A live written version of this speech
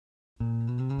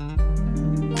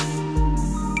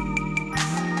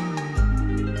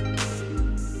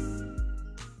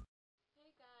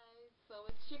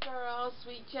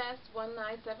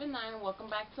Jess1979. Welcome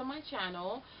back to my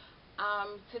channel.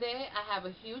 Today I have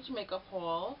a huge makeup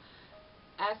haul.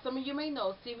 As some of you may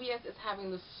know, CVS is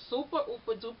having the super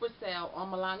ooper duper sale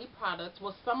on Milani products.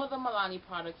 Well, some of the Milani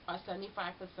products are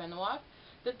 75% off.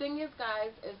 The thing is,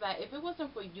 guys, is that if it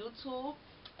wasn't for YouTube,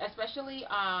 especially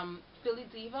Philly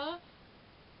Diva,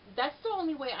 that's the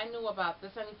only way I knew about the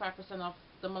 75% off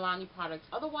the Milani products.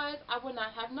 Otherwise, I would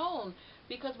not have known.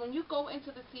 Because when you go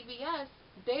into the CVS,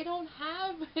 they don't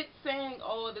have it saying,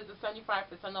 oh, there's a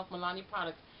 75% off Milani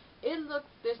products. It looks,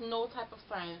 there's no type of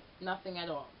sign, nothing at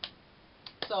all.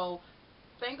 So,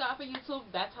 thank God for YouTube.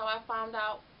 That's how I found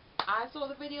out. I saw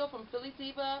the video from Philly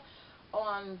Diva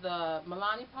on the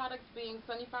Milani products being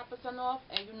 75% off,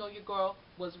 and you know your girl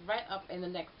was right up in the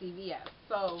next CVS.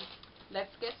 So,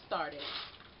 let's get started.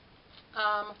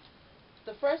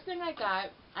 The first thing I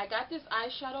got this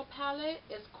eyeshadow palette.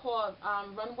 It's called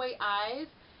Runway Eyes,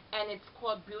 and it's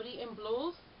called Beauty in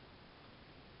Blues.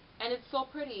 And it's so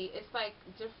pretty. It's like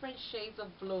different shades of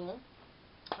blue.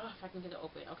 Oh, if I can get it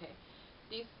open. Okay.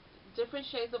 These different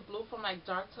shades of blue from like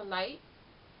dark to light.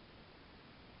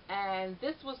 And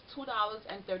this was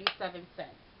 $2.37.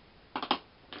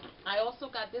 I also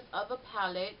got this other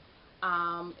palette.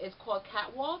 It's called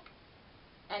Catwalk.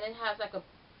 And it has like a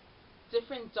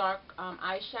different dark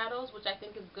eyeshadows, which I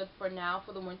think is good for now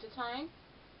for the winter time.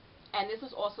 And this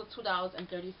is also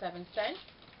 $2.37.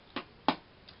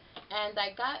 And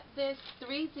I got this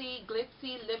 3D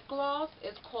glitzy lip gloss.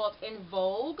 It's called In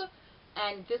Vogue,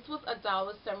 and this was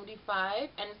 $1.75.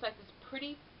 And it's like this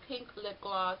pretty pink lip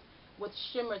gloss with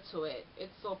shimmer to it.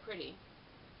 It's so pretty.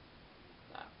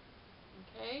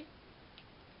 Okay.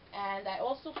 And I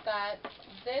also got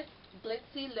this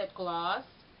glitzy lip gloss,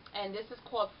 and this is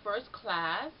called First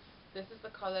Class. This is the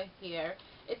color here.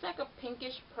 It's like a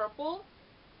pinkish purple.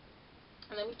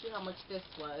 And let me see how much this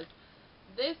was.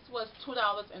 This was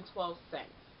 $2.12.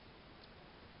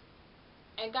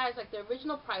 And guys, like the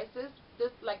original prices,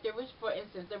 for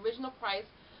instance, the original price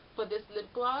for this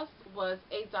lip gloss was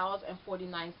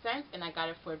 $8.49, and I got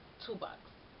it for $2.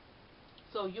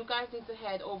 So you guys need to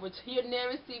head over to your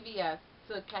nearest CVS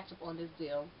to catch up on this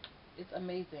deal. It's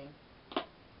amazing.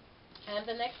 And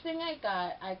the next thing I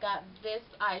got this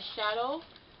eyeshadow.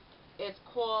 It's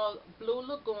called Blue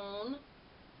Lagoon.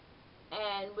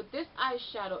 And with this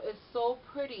eyeshadow, it's so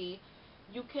pretty.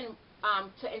 You can,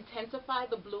 to intensify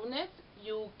the blueness,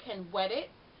 you can wet it.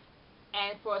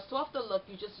 And for a softer look,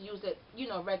 you just use it, you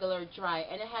know, regular dry.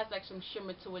 And it has like some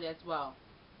shimmer to it as well.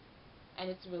 And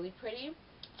it's really pretty.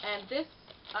 And this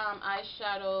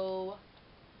eyeshadow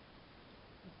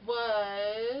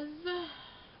was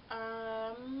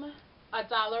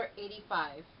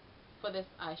 $1.85 for this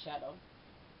eyeshadow.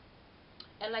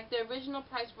 And like the original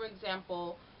price, for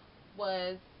example,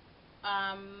 was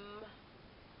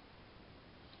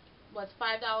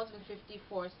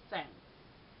 $5.54.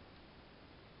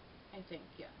 I think,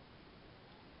 yeah.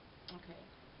 Okay.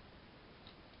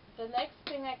 The next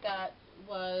thing I got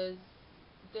was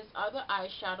this other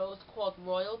eyeshadow. It's called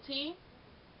Royalty.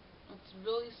 It's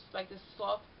really like this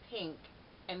soft pink,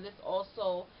 and this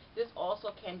also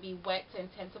can be wet to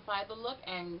intensify the look,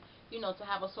 and you know, to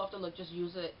have a softer look, just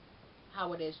use it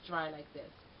how it is, dry like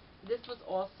this. This was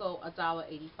also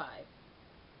 $1.85.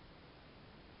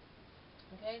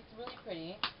 Okay, it's really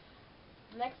pretty.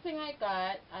 Next thing I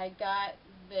got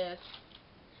this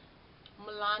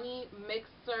Milani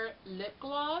Mixer lip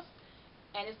gloss,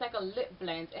 and it's like a lip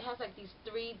blend. It has like these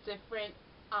 3 different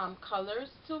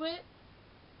colors to it,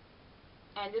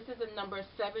 and this is a number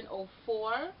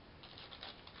 704.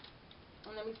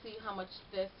 And let me see how much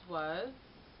this was.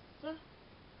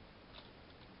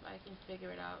 I can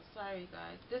figure it out. Sorry,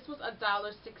 guys. This was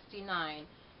 $1.69,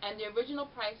 and the original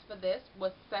price for this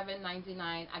was $7.99.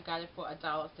 I got it for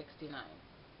 $1.69.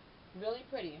 Really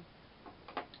pretty.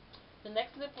 The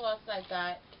next lip gloss I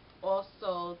got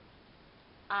also,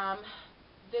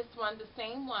 this one, the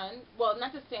same one. Well,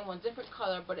 not the same one, different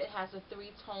color, but it has a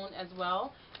 3-tone as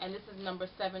well, and this is number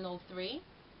 703.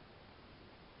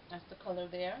 That's the color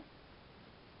there.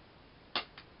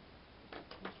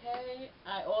 Okay,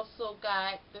 I also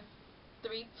got this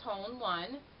 3-tone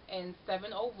one in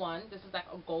 701. This is like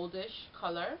a goldish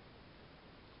color.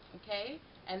 Okay,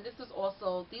 and this is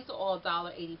also, these are all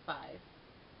 $1.85.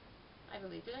 I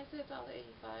believe. Did I say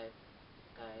 $1.85,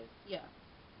 guys? Yeah.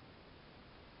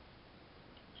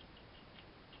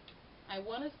 I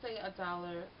want to say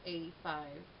 $1.85,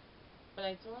 but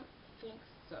I don't think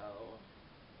so.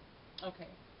 Okay,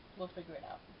 we'll figure it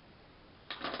out.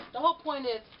 The whole point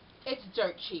is, it's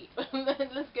dirt cheap.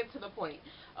 Let's get to the point.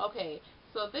 Okay,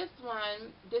 so this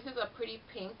one, this is a pretty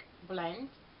pink blend.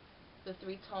 The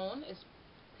 3-tone is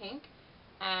pink.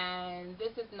 and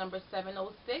this is number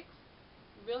 706.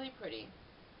 Really pretty.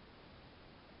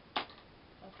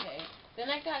 Okay, then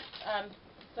I got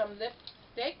some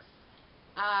lipsticks.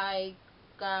 I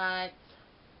got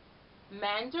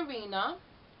Mandarina,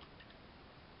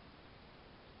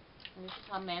 and this is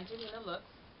how Mandarina looks.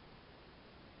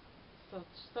 So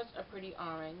such a pretty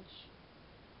orange.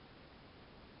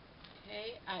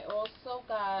 Okay, I also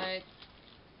got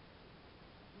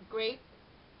grape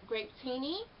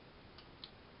teeny,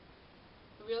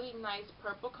 really nice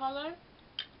purple color,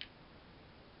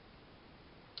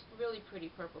 really pretty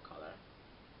purple color.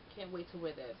 Can't wait to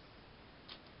wear this.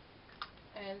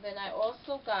 And then I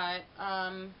also got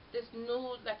this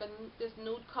nude, this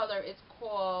nude color. It's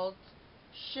called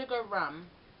Sugar Rum,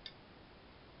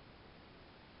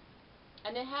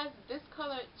 and it has this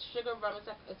color. Sugar Rum is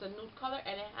it's a nude color,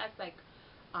 and it has like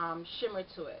shimmer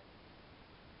to it.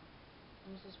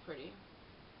 And this is pretty.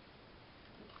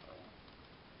 Okay.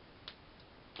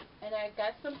 And I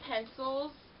got some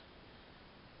pencils.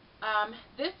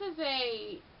 This is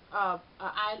a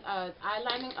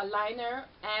liner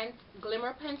and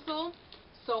glimmer pencil.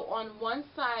 So on one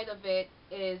side of it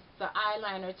is the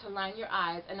eyeliner to line your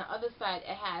eyes, and the other side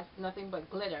it has nothing but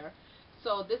glitter.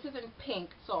 So this is in pink.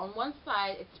 So on one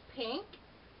side it's pink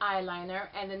eyeliner,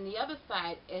 and then the other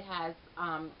side it has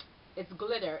it's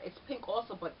glitter. It's pink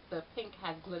also, but the pink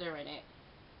has glitter in it.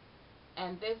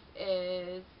 And this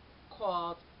is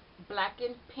called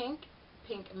Blackened Pink,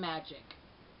 Pink Magic.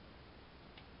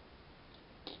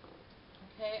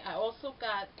 Okay, I also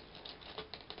got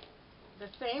the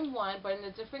same one but in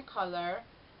a different color,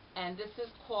 and this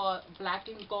is called Black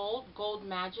and Gold, Gold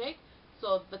Magic.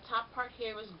 So the top part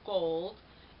here is gold,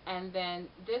 and then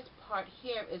this part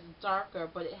here is darker,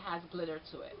 but it has glitter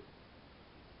to it.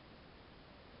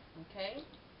 Okay,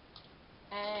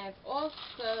 and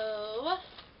also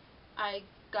I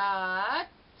got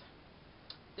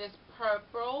this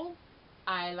purple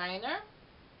eyeliner,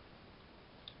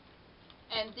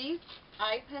 and these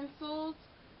eye pencils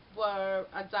were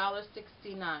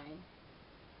 $1.69.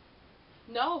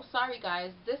 No, sorry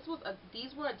guys,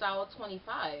 these were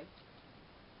 $1.25.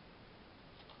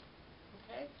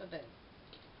 Okay, for this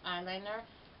eyeliner.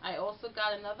 I also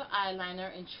got another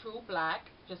eyeliner in True Black,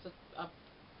 just a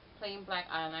plain black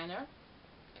eyeliner.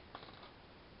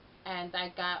 And I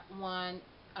got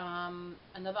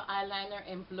another eyeliner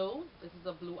in blue. This is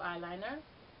a blue eyeliner,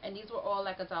 and these were all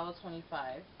like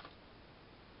 $1.25.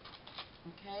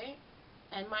 Okay,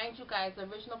 and mind you guys, the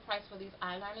original price for these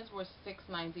eyeliners were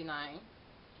 $6.99.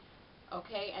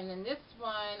 Okay, and then this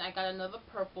one, I got another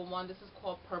purple one. This is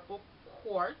called Purple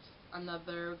Quartz.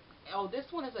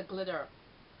 This one is a glitter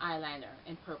eyeliner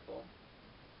in purple.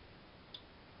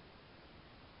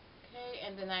 Okay,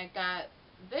 and then I got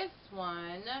this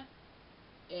one,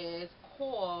 is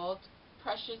called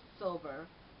Precious Silver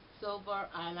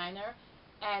eyeliner.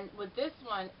 And with this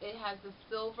one, it has the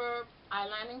silver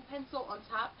eyelining pencil on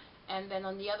top, and then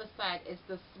on the other side is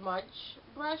the smudge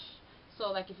brush.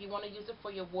 So like if you want to use it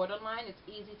for your waterline, it's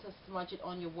easy to smudge it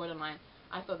on your waterline.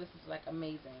 I thought this is like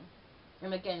amazing.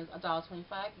 And again, it's $1.25.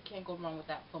 You can't go wrong with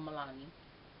that for Milani.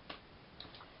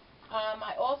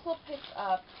 I also picked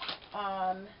up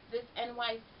this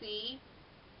NYC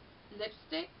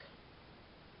lipstick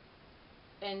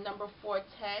in number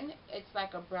 410. It's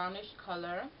like a brownish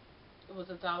color. It was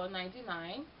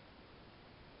 $1.99.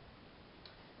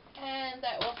 And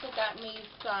I also got me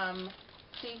some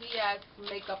CVS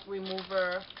makeup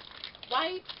remover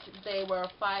wipes. They were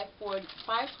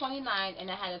 $5.29, and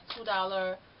I had a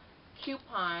 $2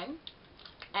 coupon.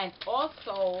 And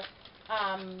also,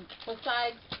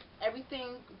 besides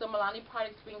everything, the Milani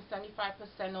products being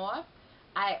 75% off,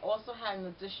 I also had an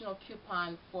additional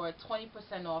coupon for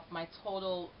 20% off my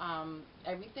total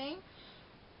everything.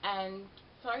 And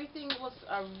so everything was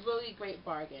a really great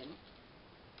bargain.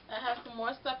 I have some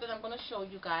more stuff that I'm going to show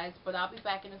you guys, but I'll be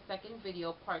back in a second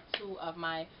video, part 2 of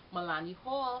my Milani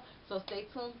haul. So stay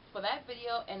tuned for that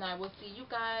video, and I will see you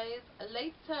guys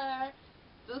later.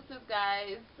 Deuces,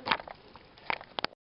 guys.